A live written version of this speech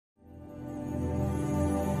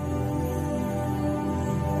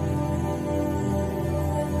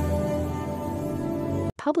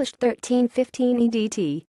published 13:15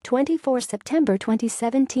 EDT, 24 September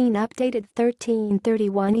 2017. Updated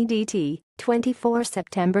 13:31 EDT, 24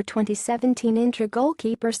 September 2017. Inter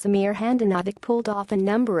goalkeeper Samir Handanovic pulled off a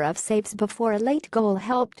number of saves before a late goal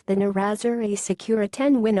helped the Nerazzurri secure a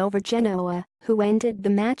 10 win over Genoa, who ended the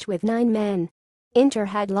match with 9 men. Inter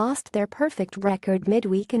had lost their perfect record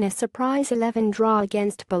midweek in a surprise 11 draw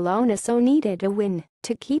against Bologna, so needed a win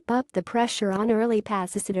to keep up the pressure on early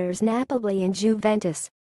pacesetters Napoli and Juventus.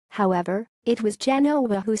 However, it was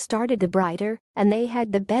Genoa who started the brighter, and they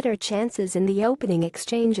had the better chances in the opening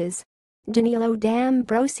exchanges. Danilo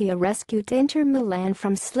DAmbrosio rescued Inter Milan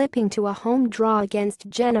from slipping to a home draw against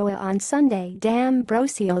Genoa on Sunday.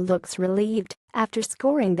 DAmbrosio looks relieved after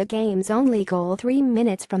scoring the game's only goal 3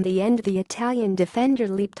 minutes from the end. The Italian defender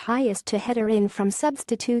leaped highest to header in from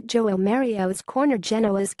substitute Joao Marios' corner.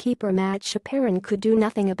 Genoa's keeper Mattia Perin could do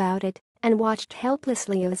nothing about it and watched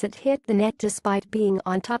helplessly as it hit the net. Despite being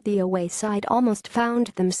on top, the away side almost found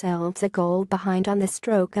themselves a goal behind on the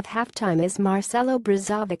stroke of halftime as Marcelo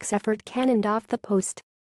Brozovics' effort cannoned off the post.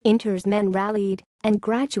 Inter's men rallied and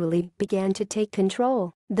gradually began to take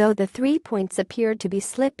control, though the 3 points appeared to be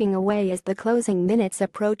slipping away as the closing minutes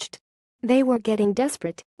approached. They were getting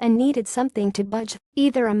desperate and needed something to budge.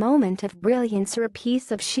 Either a moment of brilliance or a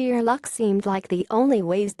piece of sheer luck seemed like the only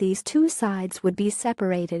ways these two sides would be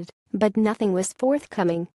separated, but nothing was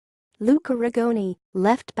forthcoming. Luca Rigoni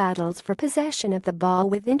left battles for possession of the ball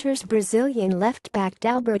with Inter's Brazilian left-back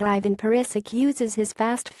Dalbert. Ivan Perisic uses his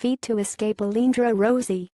fast feet to escape Alindro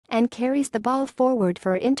Rossi and carries the ball forward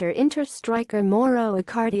for Inter. Inter striker Mauro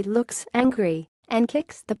Icardi looks angry and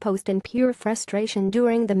kicks the post in pure frustration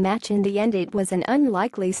during the match. In the end, it was an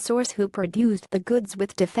unlikely source who produced the goods,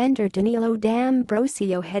 with defender Danilo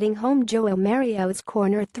DAmbrosio heading home Joao Marios'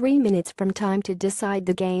 corner 3 minutes from time to decide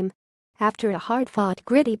the game. After a hard-fought,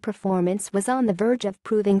 gritty performance was on the verge of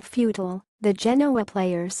proving futile, the Genoa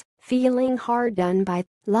players, feeling hard done by,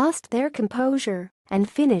 lost their composure and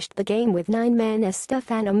finished the game with 9 men as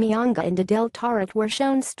Stefano Mianga and Adel Taarabt were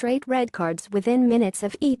shown straight red cards within minutes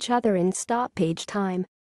of each other in stoppage time.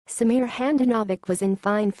 Samir Handanovic was in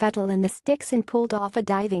fine fettle in the sticks and pulled off a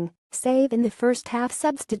diving save in the first half.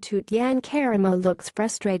 Substitute Yann Karamoh looks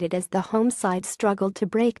frustrated as the home side struggled to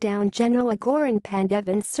break down Genoa. Goran Pandev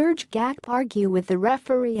and Serge Gakpo argue with the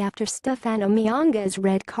referee after Stefano Mianga's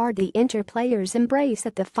red card. The Inter players embrace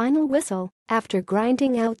at the final whistle after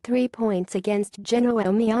grinding out 3 points against Genoa.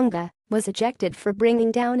 Mianga was ejected for bringing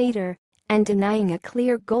down Inter and denying a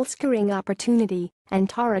clear goal-scoring opportunity, and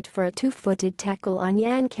Taarabt for a two-footed tackle on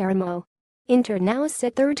Yann Karamoh. Inter now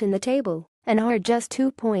sit third in the table and are just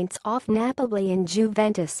 2 points off Napoli and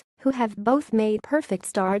Juventus, who have both made perfect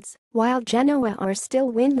starts, while Genoa are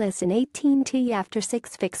still winless in 18T after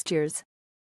 6 fixtures.